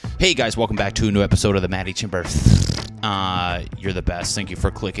Hey guys, welcome back to a new episode of the Maddie Chimber. You're the best. Thank you for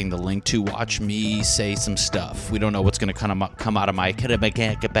clicking the link to watch me say some stuff. We don't know what's going to come out of my...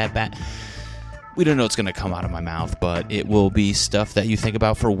 We don't know what's going to come out of my mouth, but it will be stuff that you think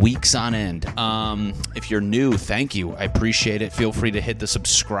about for weeks on end. If you're new, thank you. I appreciate it. Feel free to hit the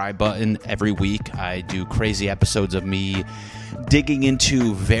subscribe button every week. I do crazy episodes of me digging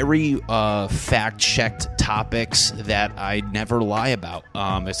into very fact-checked topics that I never lie about.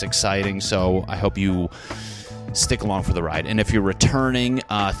 It's exciting, so I hope you stick along for the ride. And if you're returning,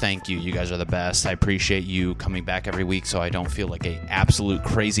 thank you. You guys are the best. I appreciate you coming back every week so I don't feel like an absolute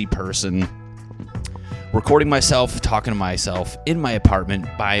crazy person recording myself, talking to myself in my apartment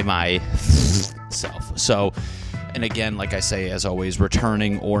by myself. So, and again, like I say, as always,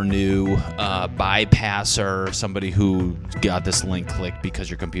 returning or new, bypasser, somebody who got this link clicked because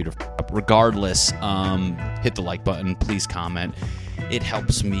your computer, regardless, hit the like button, please comment. It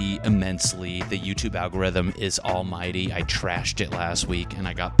helps me immensely. The YouTube algorithm is almighty. I trashed it last week and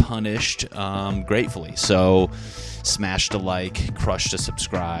I got punished gratefully. So smash the like, crush the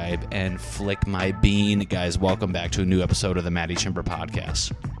subscribe, and flick my bean. Guys, welcome back to a new episode of the Maddie Chimber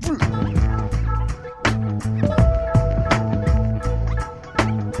Podcast.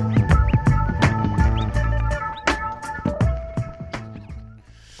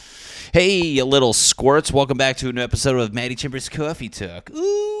 Hey, you little squirts. Welcome back to a new episode of Maddie Chimber's Coffee Talk.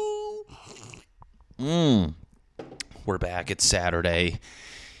 Ooh. We're back. It's Saturday.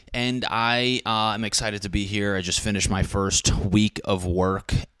 And I am excited to be here. I just finished my first week of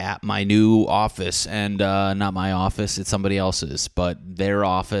work at my new office. And not my office, it's somebody else's. But their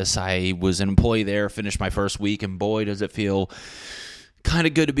office, I was an employee there, finished my first week, and boy, does it feel kind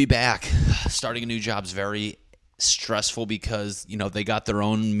of good to be back. Starting a new job's very stressful because, you know, they got their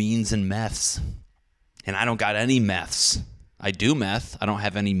own means and meths. And I don't got any meths. I do meth. I don't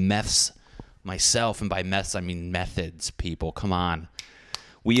have any meths myself. And by meths, I mean methods, people. Come on.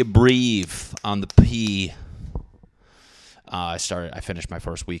 We abbreviate on the P. I finished my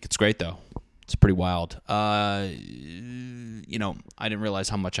first week. It's great, though. It's pretty wild. You know, I didn't realize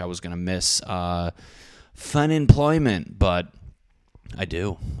how much I was going to miss fun employment, but I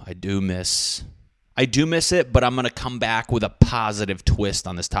do. I do miss it, but I'm going to come back with a positive twist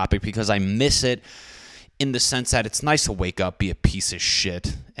on this topic because I miss it in the sense that it's nice to wake up, be a piece of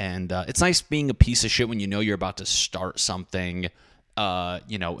shit. And it's nice being a piece of shit when you know you're about to start something,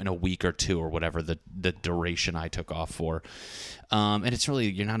 you know, in a week or two or whatever the duration I took off for. And it's really,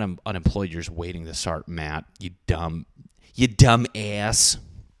 you're not unemployed, you're just waiting to start, Matt. You dumb ass.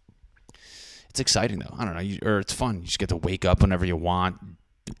 It's exciting, though. I don't know. Or it's fun. You just get to wake up whenever you want.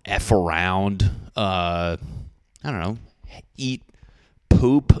 F around, I don't know, eat,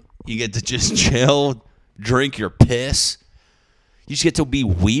 poop. You get to just chill, drink your piss. You just get to be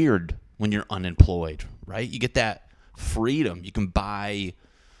weird when you're unemployed, right? You get that freedom. You can buy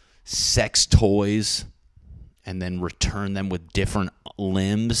sex toys and then return them with different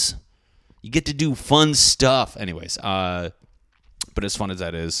limbs. You get to do fun stuff. Anyways, but as fun as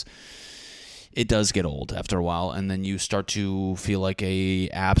that is, it does get old after a while, and then you start to feel like a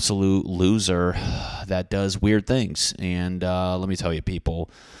absolute loser that does weird things. And let me tell you, people,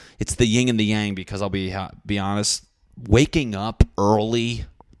 it's the yin and the yang, because I'll be honest, waking up early,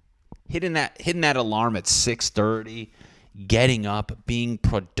 hitting that alarm at 6:30, getting up, being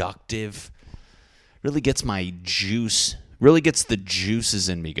productive, really gets my juice, really gets the juices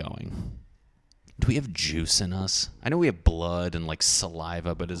in me going. Do we have juice in us? I know we have blood and like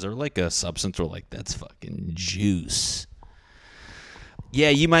saliva, but is there like a substance where like that's fucking juice? Yeah,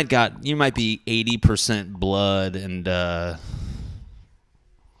 you might be 80% blood and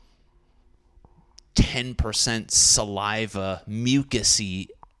 10% saliva, mucusy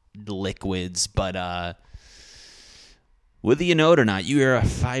liquids, but whether you know it or not, you are a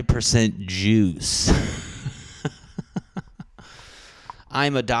 5% juice.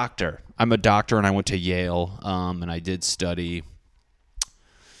 I'm a doctor, and I went to Yale, and I did study.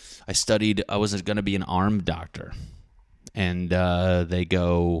 I was going to be an arm doctor, and they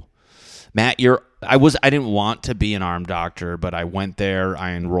go, Matt, I didn't want to be an arm doctor, but I went there,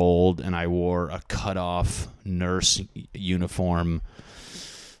 I enrolled, and I wore a cutoff nurse uniform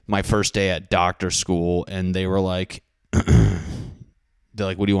my first day at doctor school, and they were like, they're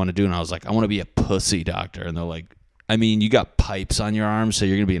like, what do you want to do? And I was like, I want to be a pussy doctor, and they're like, I mean, you got pipes on your arms, so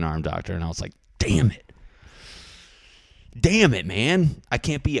you're going to be an arm doctor. And I was like, damn it. Damn it, man. I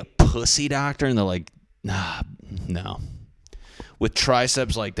can't be a pussy doctor. And they're like, nah, no. With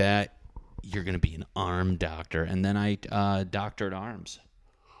triceps like that, you're going to be an arm doctor. And then I doctored arms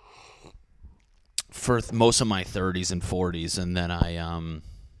for most of my 30s and 40s. And then I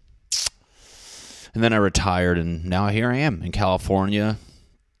And then I retired, and now here I am in California.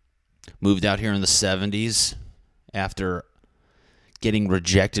 Moved out here in the 70s after getting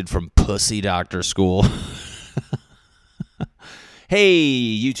rejected from pussy doctor school.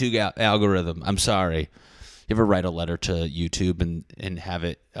 Hey, YouTube algorithm, I'm sorry. You ever write a letter to YouTube and have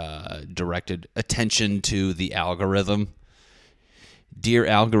it directed attention to the algorithm? Dear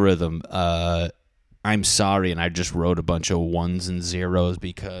algorithm, I'm sorry, and I just wrote a bunch of ones and zeros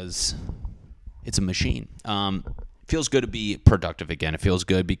because it's a machine. Feels good to be productive again. It feels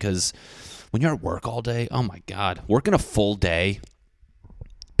good because when you're at work all day, oh my God, working a full day,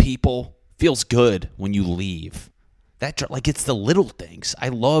 people, feels good when you leave. It's the little things. I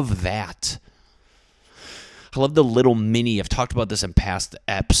love that. I love the little mini. I've talked about this in past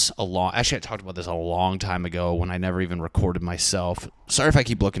eps Actually, I talked about this a long time ago when I never even recorded myself. Sorry if I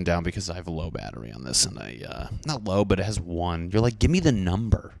keep looking down because I have a low battery on this, and not low, but it has 1. You're like, give me the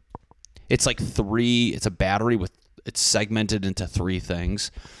number. It's like 3. It's a battery it's segmented into 3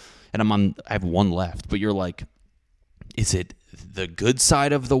 things, and I have 1 left. But you're like, is it the good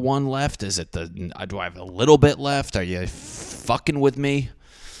side of the 1 left? Is it do I have a little bit left? Are you fucking with me?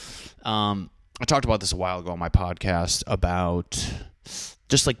 I talked about this a while ago on my podcast about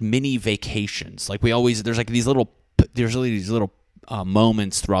just like mini vacations. Like there's these little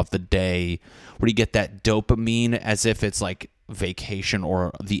moments throughout the day where you get that dopamine as if it's like vacation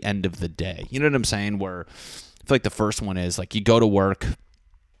or the end of the day. You know what I'm saying? Where I feel like the first one is like you go to work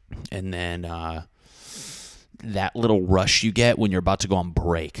and then that little rush you get when you're about to go on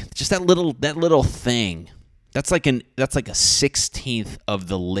break. Just that little thing. That's like a 16th of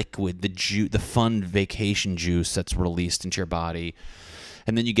the liquid, the fun vacation juice that's released into your body.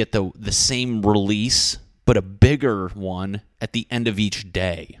 And then you get the same release, but a bigger one at the end of each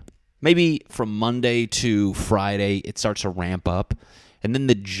day. Maybe from Monday to Friday, it starts to ramp up. And then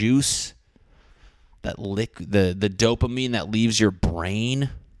the juice, the dopamine that leaves your brain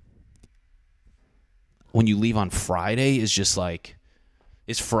when you leave on Friday is just like,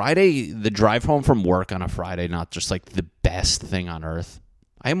 is Friday, the drive home from work on a Friday, not just like the best thing on earth?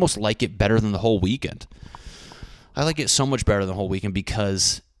 I almost like it better than the whole weekend. I like it so much better than the whole weekend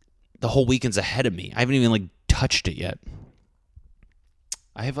because the whole weekend's ahead of me. I haven't even like touched it yet.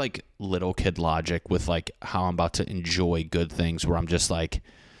 I have like little kid logic with like how I'm about to enjoy good things where I'm just like,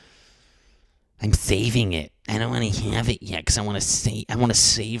 I'm saving it. I don't want to have it yet because I want to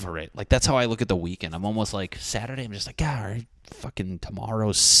savor it. Like that's how I look at the weekend. I'm almost like Saturday. I'm just like, God, fucking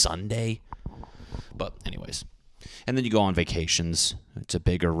tomorrow's Sunday. But anyways, and then you go on vacations. It's a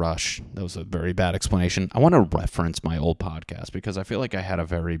bigger rush. That was a very bad explanation. I want to reference my old podcast because I feel like I had a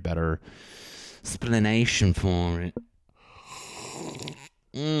very better explanation for it.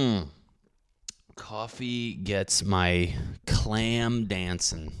 Coffee gets my clam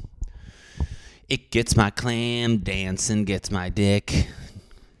dancing. It gets my clam dancing, gets my dick's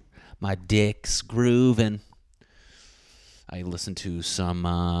grooving. I listened to some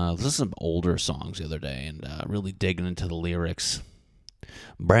older songs the other day and really digging into the lyrics.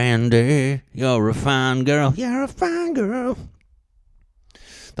 Brandy, you're a fine girl. You're a fine girl.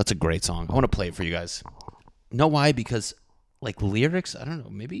 That's a great song. I want to play it for you guys. Know why? Because like lyrics, I don't know.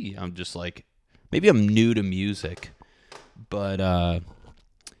 Maybe I'm new to music, but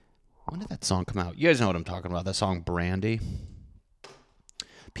when did that song come out? You guys know what I'm talking about. That song, Brandy.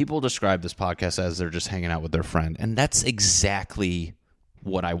 People describe this podcast as they're just hanging out with their friend, and that's exactly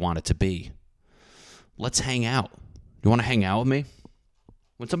what I want it to be. Let's hang out. You want to hang out with me?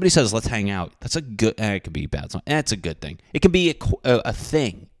 When somebody says, let's hang out, that's a good, it could be a bad song. It's a good thing. It can be a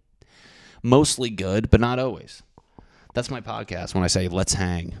thing. Mostly good, but not always. That's my podcast when I say, let's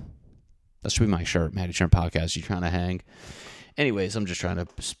hang. That should be my shirt, Matty Sherm Podcast. You trying to hang? Anyways, I'm just trying to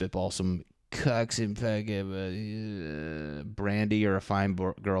spitball some cocks and fucking Brandy or a fine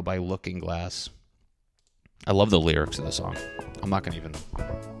girl by Looking Glass. I love the lyrics of the song. I'm going to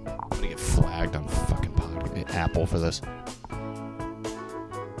get flagged on fucking Apple for this.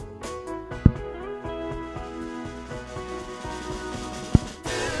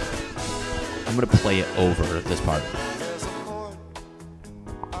 I'm going to play it over this part.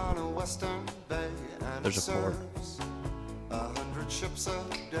 There's a port.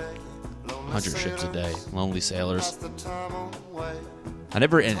 100 ships a day. Lonely sailors. I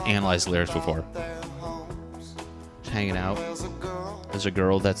never analyzed lyrics before. Just hanging out. There's a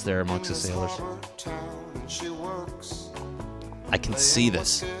girl that's there amongst the sailors. I can see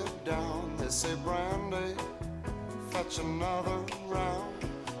this.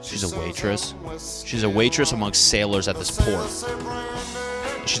 She's a waitress. She's a waitress amongst sailors at this port.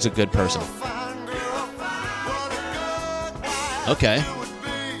 She's a good person. Okay.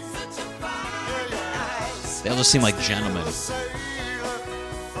 They all just seem like gentlemen. They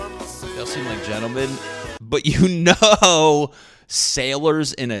all seem like gentlemen. But you know,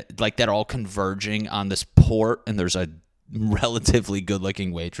 sailors in a like that are all converging on this port, and there's a relatively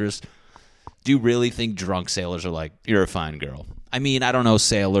good-looking waitress. Do you really think drunk sailors are like, you're a fine girl? I mean, I don't know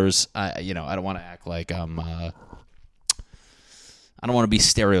sailors. I don't want to act like I don't want to be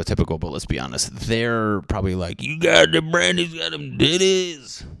stereotypical, but let's be honest. They're probably like, you got the Brandy's got them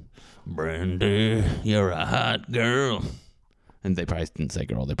ditties. Brandy, you're a hot girl. And they probably didn't say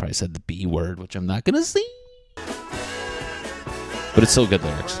girl. They probably said the B word, which I'm not going to see. But it's still good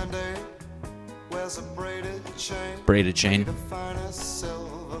lyrics. Braided chain.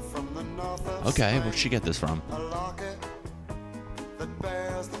 Okay, where'd she get this from?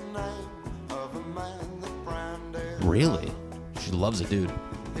 Really? She loves a dude.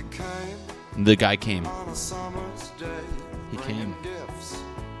 The guy came. He came.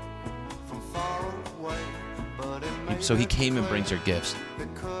 So he came and brings her gifts.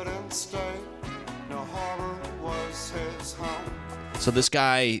 So this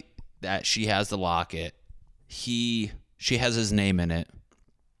guy that she has the locket, she has his name in it.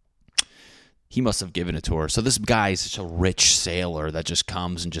 He must have given it to her. So this guy is such a rich sailor that just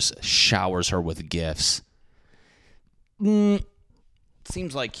comes and just showers her with gifts.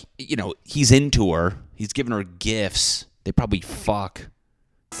 Seems like, he's into her. He's giving her gifts. They probably fuck.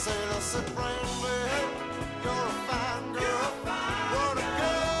 So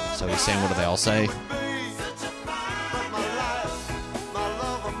he's saying, what do they all say?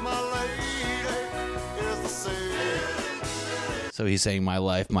 So he's saying, my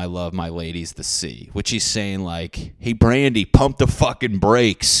life, my love, my lady's the sea. Which he's saying like, hey, Brandy, pump the fucking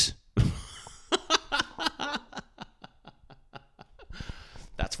brakes.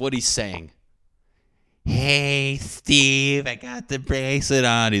 That's what he's saying. Hey, Steve, I got the bracelet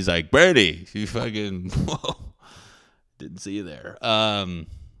on. He's like, Brandy, you fucking, whoa. Didn't see you there. Do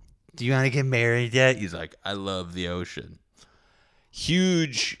you want to get married yet? He's like, I love the ocean.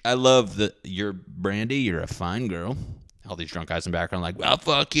 Huge. I love you're Brandy. You're a fine girl. All these drunk guys in the background like, well,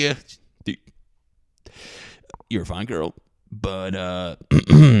 fuck you. You're a fine girl. But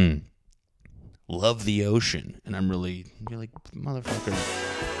love the ocean. And you're like, motherfucker.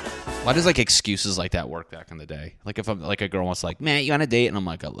 Why does excuses like that work back in the day? Like if I'm like a girl wants like, man, you on a date? And I'm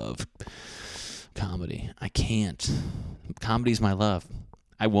like, I love comedy. I can't. Comedy's my love.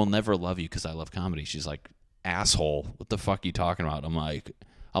 I will never love you because I love comedy. She's like, asshole. What the fuck are you talking about? I'm like,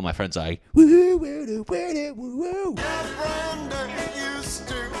 all my friends are like, woo, woo, woo, woo, woo. Used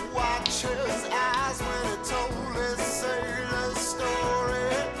to watch his eyes when he told his sailor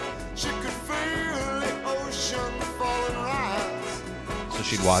story. She could feel the ocean falling rise. So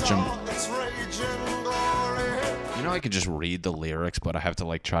she'd watch him. I could just read the lyrics, but I have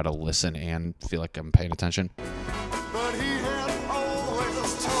to try to listen and feel like I'm paying attention. But he had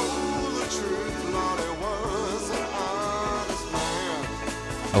always told the truth, Lord, he was an honest man.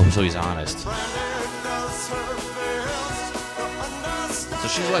 Oh, so he's honest. So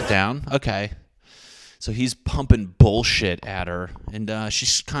she's let down. Okay. So he's pumping bullshit at her, and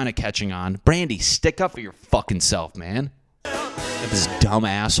she's kind of catching on. Brandy, stick up for your fucking self, man. This dumb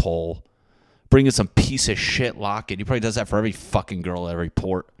asshole bringing some piece of shit locket. He probably does that for every fucking girl at every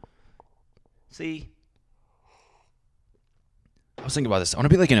port. See? I was thinking about this. I want to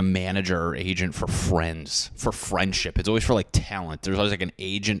be like a manager or agent for friends, for friendship. It's always for talent. There's always an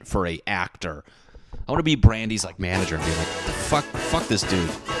agent for a actor. I want to be Brandy's manager and be like, the fuck this dude.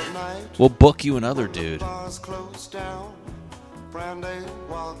 We'll book you another dude.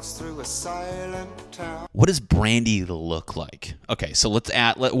 What does Brandy look like? Okay, so this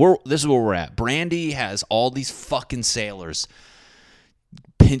is where we're at. Brandy has all these fucking sailors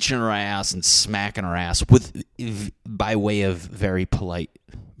pinching her ass and smacking her ass by way of very polite.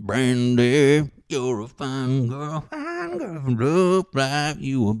 Brandy, you're a fine girl, right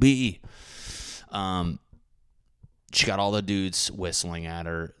you will be. She got all the dudes whistling at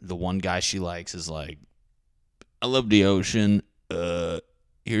her. The one guy she likes is like, I love the ocean.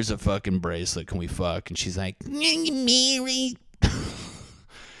 Here's a fucking bracelet. Can we fuck? And she's like, Mary.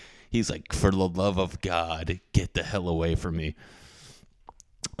 He's like, for the love of God, get the hell away from me.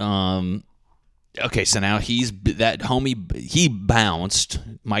 Okay, so now he bounced.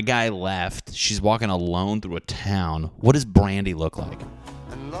 My guy left. She's walking alone through a town. What does Brandy look like?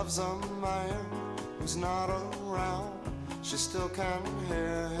 And loves a man who's not around. She still can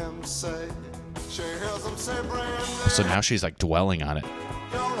hear him say. She hears him say, Brandy. So now she's dwelling on it.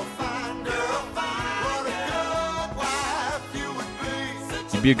 You're a fine girl, what a good wife you would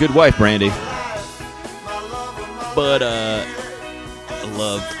be. You'd be a good wife, Brandy. But I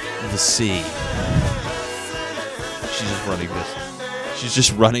love the sea. She's just running this. She's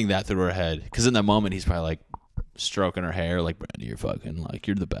just running that through her head. Because in that moment, he's probably like stroking her hair, like, Brandy, you're fucking, like,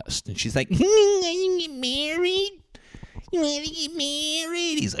 you're the best. And she's like, I can get married. You want to get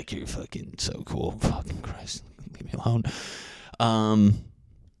married? He's like, you're fucking so cool. Fucking Christ. Leave me alone.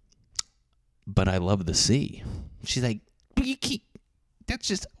 But I love the sea. She's like, but you can't, that's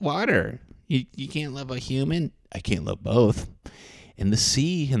just water. You can't love a human. I can't love both. In the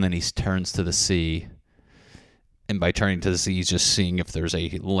sea. And then he turns to the sea. And by turning to the sea, he's just seeing if there's a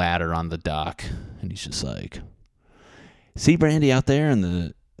ladder on the dock. And he's just like, see Brandy out there in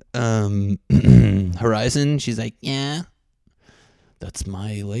the horizon? She's like, yeah. That's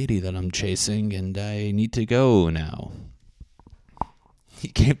my lady that I'm chasing, and I need to go now. He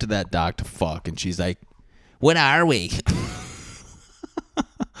came to that dock to fuck, and she's like, what are we?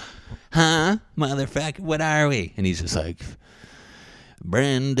 Huh? Motherfucker, what are we? And he's just like,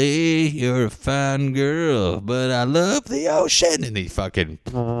 Brandy, you're a fine girl, but I love the ocean. And he fucking,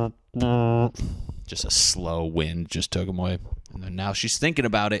 just a slow wind just took him away. And then now she's thinking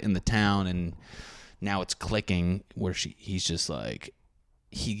about it in the town, and now it's clicking where he's just like,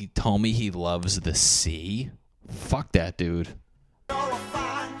 he told me he loves the sea. Fuck that dude.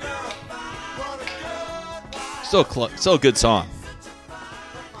 Still a good song.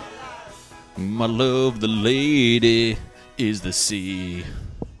 My love, the lady is the sea.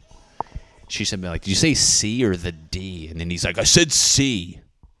 She said, like, did you say C or the D? And then he's like, I said C.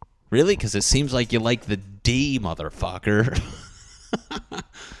 Really? Because it seems like you like the D, motherfucker.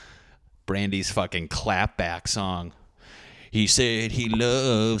 Brandy's fucking clapback song. He said he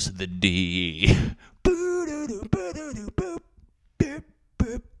loves the D.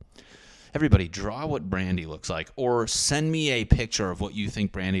 Everybody, draw what Brandy looks like, or send me a picture of what you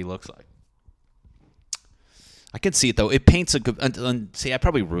think Brandy looks like. I can see it, though. It paints a good... See, I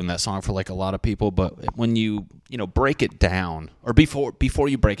probably ruined that song for, like, a lot of people, but when you break it down, or before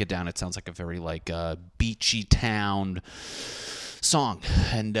you break it down, it sounds like a very, like, beachy town song.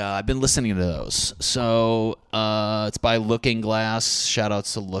 And I've been listening to those. So it's by Looking Glass.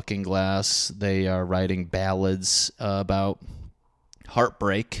 Shout-outs to Looking Glass. They are writing ballads about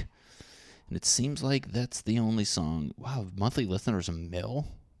heartbreak. And it seems like that's the only song. Wow, monthly listeners a mill?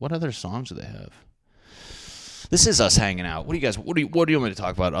 What other songs do they have? This is us hanging out. What do you want me to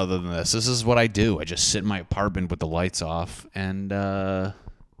talk about other than this? This is what I do. I just sit in my apartment with the lights off and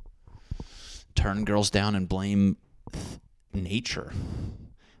turn girls down and blame nature.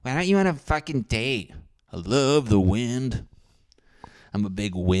 Why don't you on a fucking date? I love the wind. I'm a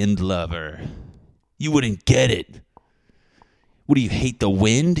big wind lover. You wouldn't get it. What do you hate the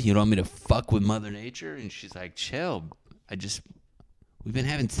wind? You don't want me to fuck with Mother Nature? And she's like, chill. We've been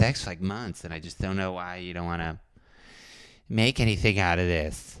having sex for like months, and I just don't know why you don't want to make anything out of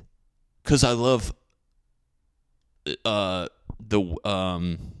this. Because I love the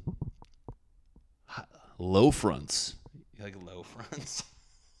low fronts. You like low fronts?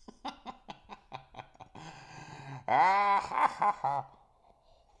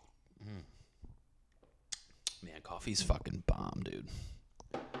 Man, coffee's fucking bomb, dude.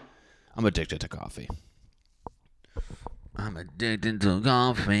 I'm addicted to coffee. I'm addicted to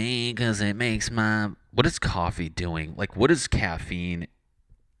coffee because it makes my... What is coffee doing? Like, what is caffeine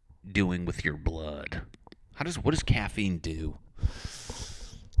doing with your blood? What does caffeine do?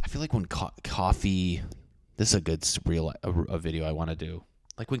 I feel like when coffee... This is a good a video I want to do.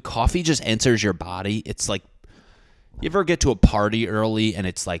 Like, when coffee just enters your body, it's like... You ever get to a party early and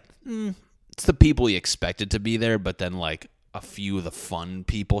it's like... It's the people you expected to be there, but then, like, a few of the fun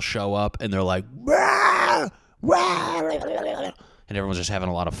people show up and they're like... Rah! And everyone's just having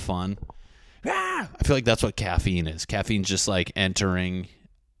a lot of fun. I feel like that's what caffeine is. Caffeine's just like entering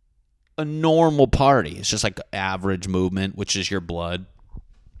a normal party. It's just like average movement, which is your blood.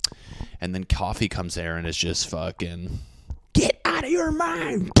 And then coffee comes there and it's just fucking get out of your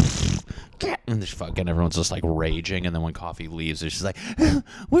mind. And there's fucking everyone's just like raging. And then when coffee leaves, it's just like,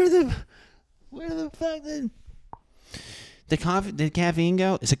 where the fuck did caffeine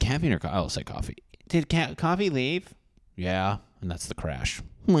go? Is it caffeine or I'll say coffee. Did coffee leave? Yeah, and that's the crash.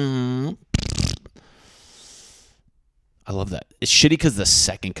 I love that. It's shitty because the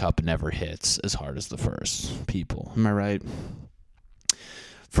second cup never hits as hard as the first. People, am I right?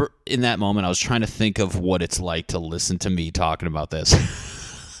 In that moment, I was trying to think of what it's like to listen to me talking about this.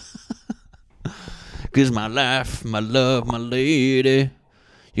 Because my life, my love, my lady.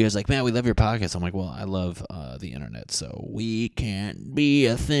 You guys are like, man, we love your podcast. I'm like, well, I love the internet, so we can't be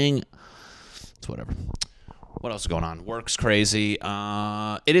a thing. It's whatever. What else is going on? Work's crazy.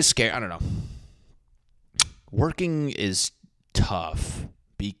 It is scary. I don't know. Working is tough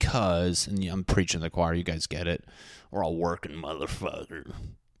because, and I'm preaching to the choir, you guys get it. We're all working, motherfucker.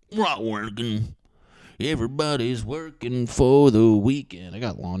 We're all working. Everybody's working for the weekend. I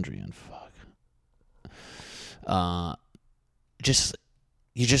got laundry in. Fuck.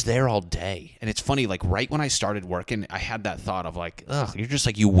 You're just there all day. And it's funny, like right when I started working, I had that thought of like, ugh, you're just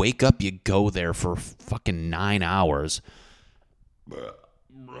like, you wake up, you go there for fucking 9 hours.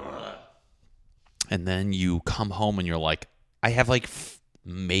 And then you come home and you're like, I have like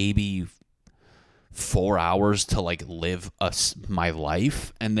maybe 4 hours to like live my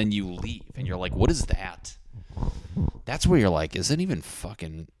life. And then you leave and you're like, what is that? That's where you're like, is it even fuck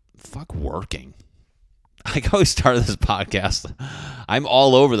working? I always start this podcast. I'm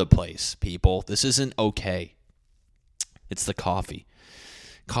all over the place, people. This isn't okay. It's the coffee.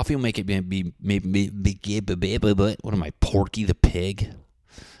 Coffee will make it be what am I, Porky the Pig?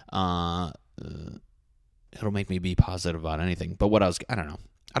 It'll make me be positive about anything. But I don't know.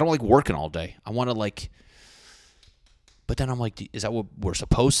 I don't like working all day. I want to like, but then I'm like, is that what we're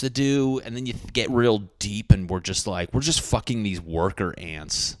supposed to do? And then you get real deep and we're just fucking these worker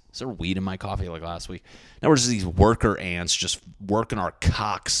ants. Is there weed in my coffee like last week? Now we're just these worker ants just working our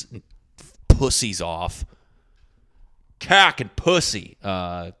cocks and pussies off. Cock and pussy.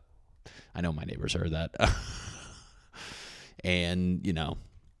 I know my neighbors heard that. And, you know,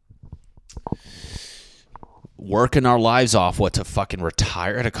 working our lives off, to fucking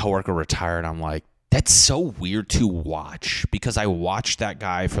retire. I had a coworker retire, and I'm like, that's so weird to watch, because I watched that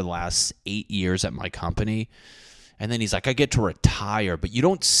guy for the last 8 years at my company, and then he's like, I get to retire, but you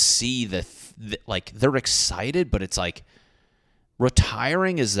don't see like, they're excited, but it's like,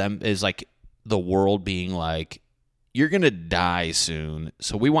 retiring is like the world being like, you're going to die soon,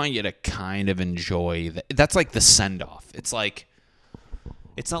 so we want you to kind of enjoy that. That's like the send-off. It's like,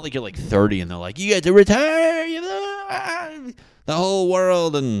 it's not like you're like 30 and they're like, you get to retire, the whole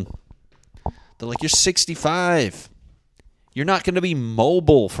world, and they're like, you're 65. You're not going to be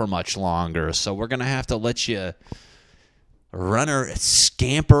mobile for much longer, so we're going to have to let you run or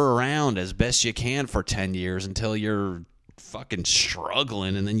scamper around as best you can for 10 years until you're fucking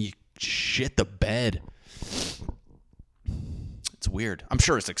struggling, and then you shit the bed. It's weird. I'm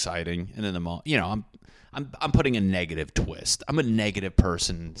sure it's exciting, and in the moment, you know, I'm putting a negative twist. I'm a negative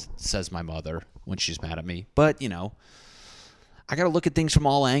person, says my mother when she's mad at me. But, you know, I got to look at things from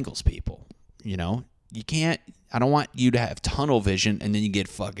all angles, people. You know, I don't want you to have tunnel vision and then you get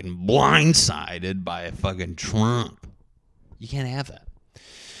fucking blindsided by a fucking Trump. You can't have that.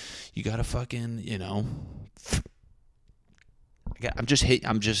 You got to fucking, you know,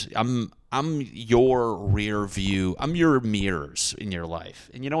 I'm your rear view. I'm your mirrors in your life.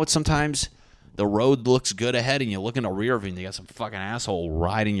 And you know what? Sometimes the road looks good ahead and you look in the rear view and you got some fucking asshole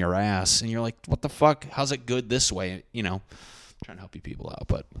riding your ass. And you're like, what the fuck? How's it good this way? You know, I'm trying to help you people out.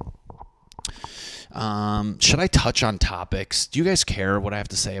 But should I touch on topics? Do you guys care what I have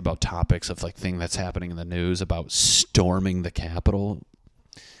to say about topics of like thing that's happening in the news about storming the Capitol?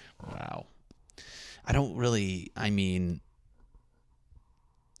 Wow. I don't really, I mean,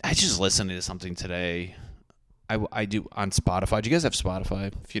 I just listened to something today. I do on Spotify. Do you guys have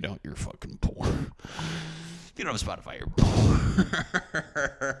Spotify? If you don't, you're fucking poor. If you don't have Spotify, you're poor.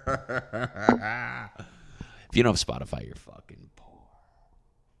 If you don't have Spotify, you're fucking poor.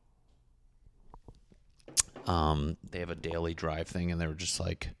 They have a daily drive thing, and they were just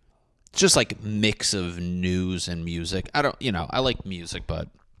like, it's just like mix of news and music. I like music, but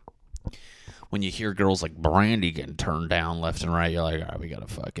when you hear girls like Brandy getting turned down left and right, you're like, all right, we gotta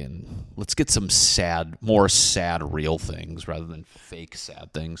let's get some more sad, real things rather than fake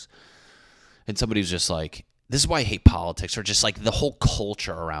sad things. And somebody's just like, this is why I hate politics, or just like the whole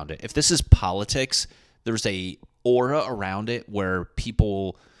culture around it. If this is politics, there's a aura around it where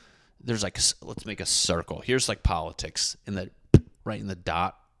there's like, let's make a circle. Here's like politics right in the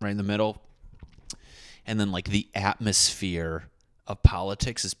dot, right in the middle. And then like the atmosphere of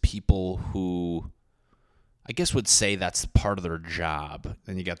politics is people who I guess would say that's part of their job.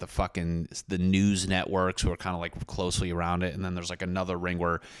 Then you got the news networks who are kind of like closely around it. And then there's like another ring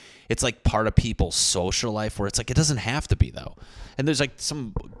where it's like part of people's social life where it's like, it doesn't have to be though. And there's like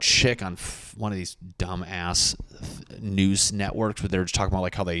some chick on one of these dumb ass news networks where they're just talking about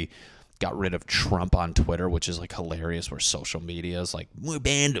like how they got rid of Trump on Twitter, which is like hilarious, where social media is like, we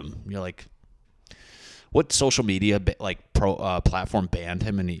banned him. You're like, what social media platform banned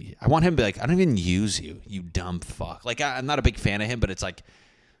him? And I want him to be like, I don't even use you dumb fuck. Like, I'm not a big fan of him, but it's like,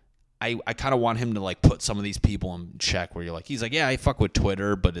 I kind of want him to like put some of these people in check where you're like, he's like, yeah, I fuck with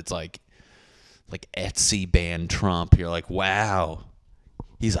Twitter, but it's like Etsy banned Trump. You're like, wow.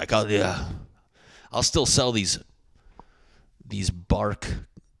 He's like, oh yeah, I'll still sell these bark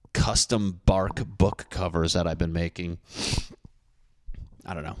custom bark book covers that I've been making.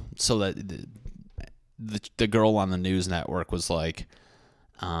 I don't know. So that the girl on the news network was like,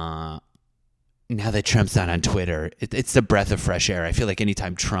 now that Trump's not on Twitter, it's the breath of fresh air. I feel like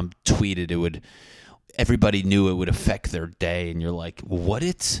anytime Trump tweeted, everybody knew it would affect their day. And you're like, what?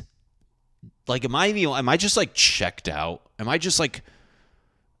 It's like, am I just like checked out? Am I just like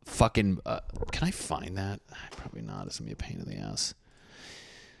fucking? Can I find that? Probably not. It's gonna be a pain in the ass.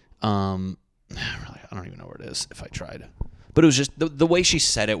 Really, I don't even know where it is. If I tried, but it was just the way she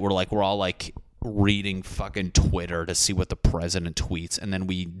said it. We're all like reading fucking Twitter to see what the president tweets, and then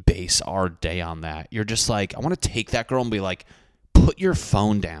we base our day on that. You're just like, I want to take that girl and be like, put your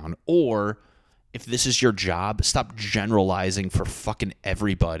phone down, or if this is your job, stop generalizing for fucking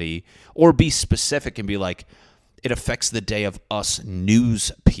everybody, or be specific and be like, it affects the day of us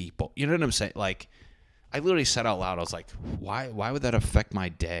news people. You know what I'm saying? Like, I literally said out loud, I was like, why would that affect my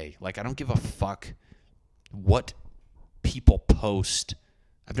day? Like, I don't give a fuck what people post.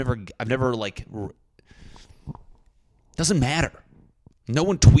 I've never like, doesn't matter. No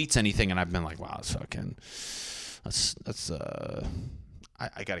one tweets anything, and I've been like, wow,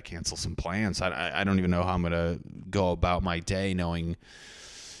 I got to cancel some plans. I don't even know how I'm going to go about my day knowing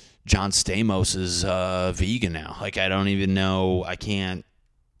John Stamos is vegan now. Like, I don't even know. I can't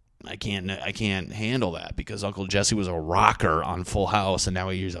handle that because Uncle Jesse was a rocker on Full House, and now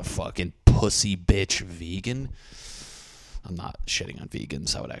he's a fucking pussy bitch vegan. I'm not shitting on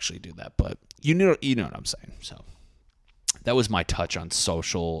vegans. I would actually do that, but you know what I'm saying. So that was my touch on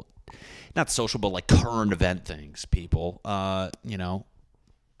not social, but like current event things, people. I'm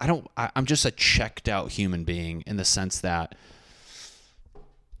just a checked out human being in the sense that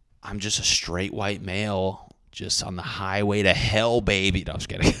I'm just a straight white male just on the highway to hell, baby. No, I was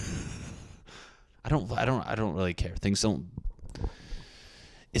kidding. I don't really care. Things don't.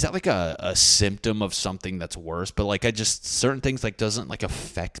 Is that like a symptom of something that's worse? But like, certain things like doesn't like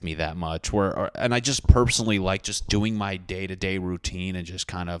affect me that much. And I just personally like just doing my day-to-day routine and just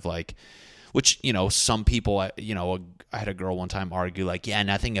kind of like, which, some people, I had a girl one time argue like, yeah,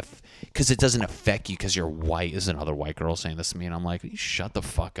 nothing, because it doesn't affect you because you're white. Is another white girl saying this to me, and I'm like, you shut the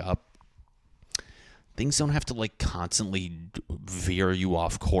fuck up. Things don't have to like constantly veer you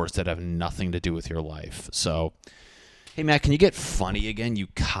off course that have nothing to do with your life. So, hey Matt, can you get funny again, you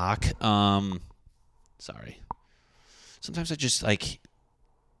cock? Sorry. Sometimes I just like.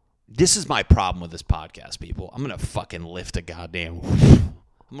 This is my problem with this podcast, people. I'm gonna fucking lift a goddamn.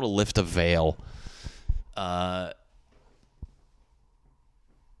 I'm going to lift a veil. I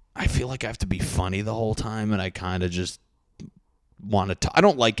feel like I have to be funny the whole time, and I kind of just want to I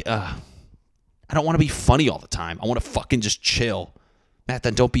don't want to be funny all the time. I want to fucking just chill. Matt,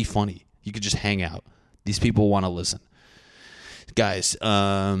 then don't be funny. You could just hang out. These people want to listen. Guys,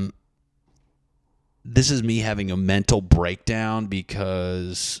 this is me having a mental breakdown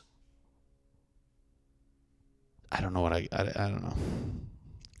because I don't know what I don't know.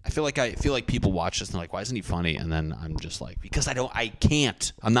 I feel like people watch this and they're like, why isn't he funny? And then I'm just like, because I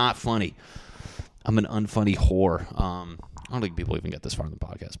can't. I'm not funny. I'm an unfunny whore. I don't think people even get this far in the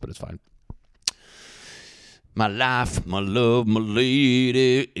podcast, but it's fine. My life, my love, my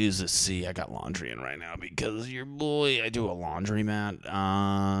lady is a sea. I got laundry in right now because your boy, I do a laundromat.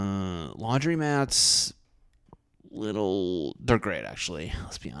 Laundromats, they're great actually.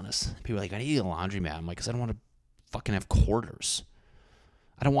 Let's be honest. People are like, I need a laundromat. I'm like, because I don't want to fucking have quarters.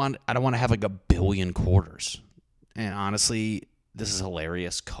 I don't want to have like a billion quarters. And honestly, this is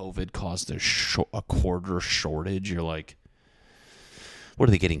hilarious. COVID caused a quarter shortage. You're like, what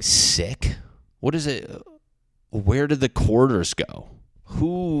are they getting sick? What is it? Where did the quarters go?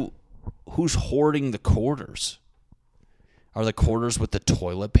 Who's hoarding the quarters? Are the quarters with the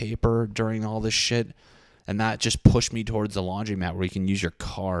toilet paper during all this shit? And that just pushed me towards the laundromat where you can use your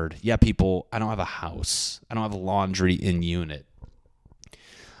card. Yeah, people, I don't have a house. I don't have a laundry in unit.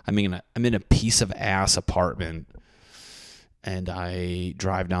 I'm in a piece of ass apartment, and I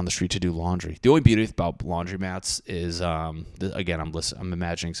drive down the street to do laundry. The only beauty about laundromats is, again, I'm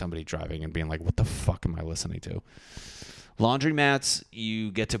imagining somebody driving and being like, what the fuck am I listening to? Laundromats,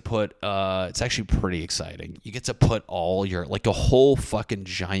 you get to put, it's actually pretty exciting. You get to put all like a whole fucking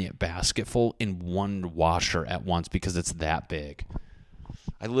giant basketful in one washer at once because it's that big.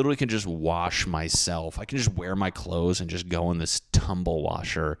 I literally can just wash myself. I can just wear my clothes and just go in this tumble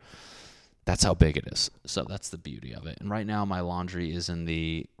washer. That's how big it is. So that's the beauty of it. And right now my laundry is in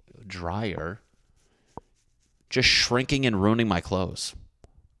the dryer, just shrinking and ruining my clothes.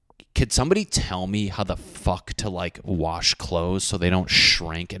 Could somebody tell me how the fuck to like wash clothes so they don't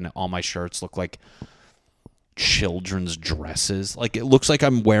shrink and all my shirts look like children's dresses. Like, it looks like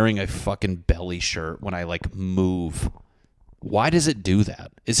I'm wearing a fucking belly shirt when I, like, move. Why does it do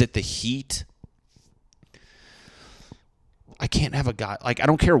that? Is it the heat? I can't have a guy, like, I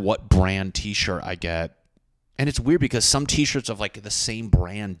don't care what brand t-shirt I get. And it's weird because some t-shirts of, like, the same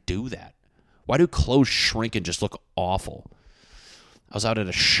brand do that. Why do clothes shrink and just look awful? I was out at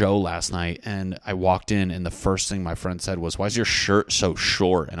a show last night, and I walked in, and the first thing my friend said was, "Why is your shirt so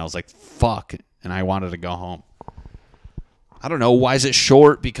short?" And I was like, fuck, and I wanted to go home. I don't know. Why is it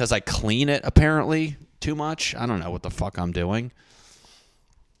short? Because I clean it, apparently, too much? I don't know what the fuck I'm doing.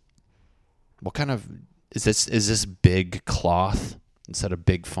 What kind of... Is this big cloth? Instead of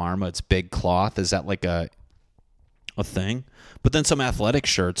big pharma, it's big cloth? Is that like a thing? But then some athletic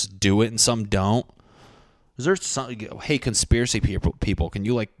shirts do it and some don't. Is there some... Hey, conspiracy people, can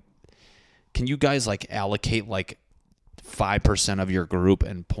you guys like allocate like 5% of your group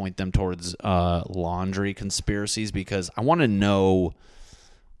and point them towards laundry conspiracies? Because I want to know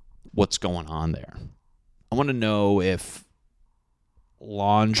what's going on there. I want to know if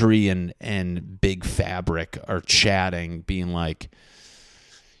laundry and big fabric are chatting, being like,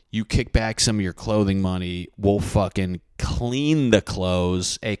 you kick back some of your clothing money, we'll fucking clean the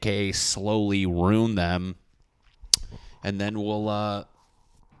clothes, aka slowly ruin them, and then we'll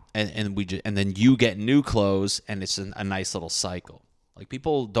and then you get new clothes, and it's a nice little cycle. Like,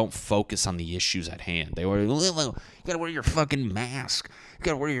 people don't focus on the issues at hand. They were, you gotta wear your fucking mask. You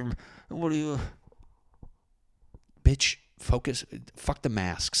gotta wear your... What are you... Bitch, focus. Fuck the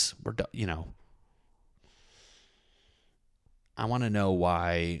masks. We're done, you know. I want to know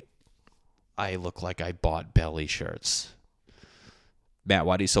why I look like I bought belly shirts. Matt,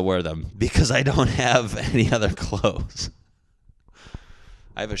 why do you still wear them? Because I don't have any other clothes.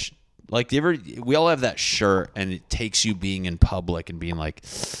 I have we all have that shirt, and it takes you being in public and being like,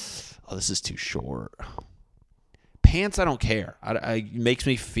 oh, this is too short. Pants, I don't care. It makes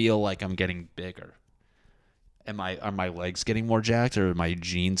me feel like I'm getting bigger. Are my legs getting more jacked, or are my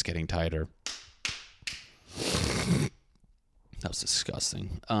jeans getting tighter? That was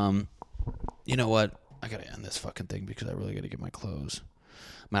disgusting. You know what? I gotta end this fucking thing because I really gotta get my clothes.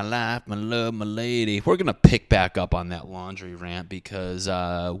 My life, my love, my lady. We're gonna pick back up on that laundry rant because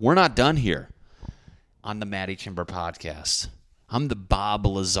we're not done here on the Matty Timber podcast. I'm the Bob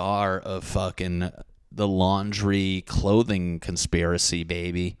Lazar of fucking the laundry clothing conspiracy,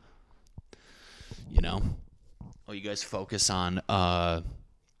 baby. You know? Oh, you guys focus on the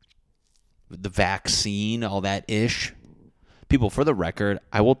vaccine, all that ish. People, for the record,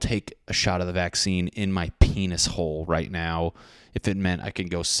 I will take a shot of the vaccine in my penis hole right now if it meant I can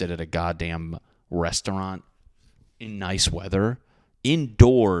go sit at a goddamn restaurant in nice weather,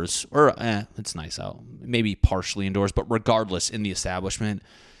 indoors, or it's nice out, maybe partially indoors, but regardless, in the establishment,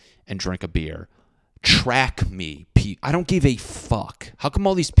 and drink a beer. Track me. I don't give a fuck. How come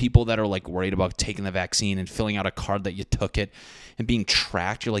all these people that are like worried about taking the vaccine and filling out a card that you took it and being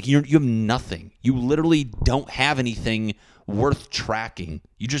tracked, you're like, you have nothing. You literally don't have anything worth tracking.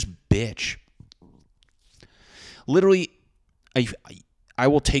 You just bitch. Literally, I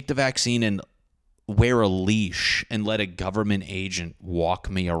will take the vaccine and wear a leash and let a government agent walk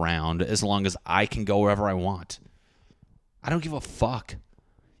me around as long as I can go wherever I want. I don't give a fuck.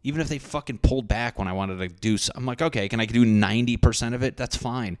 Even if they fucking pulled back when I wanted to do I'm like, okay, can I do 90% of it? That's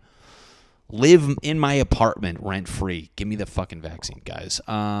fine. Live in my apartment rent-free. Give me the fucking vaccine, guys.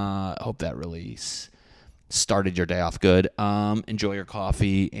 I hope that really started your day off good. Enjoy your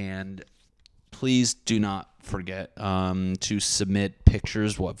coffee, and please do not forget to submit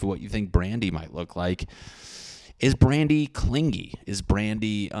pictures of what you think Brandy might look like. Is Brandy clingy? Is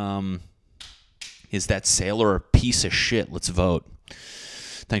Brandy, is that sailor a piece of shit? Let's vote.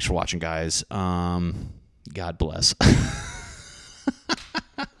 Thanks for watching, guys. God bless.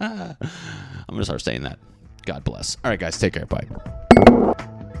 I'm going to start saying that. God bless. All right, guys. Take care. Bye.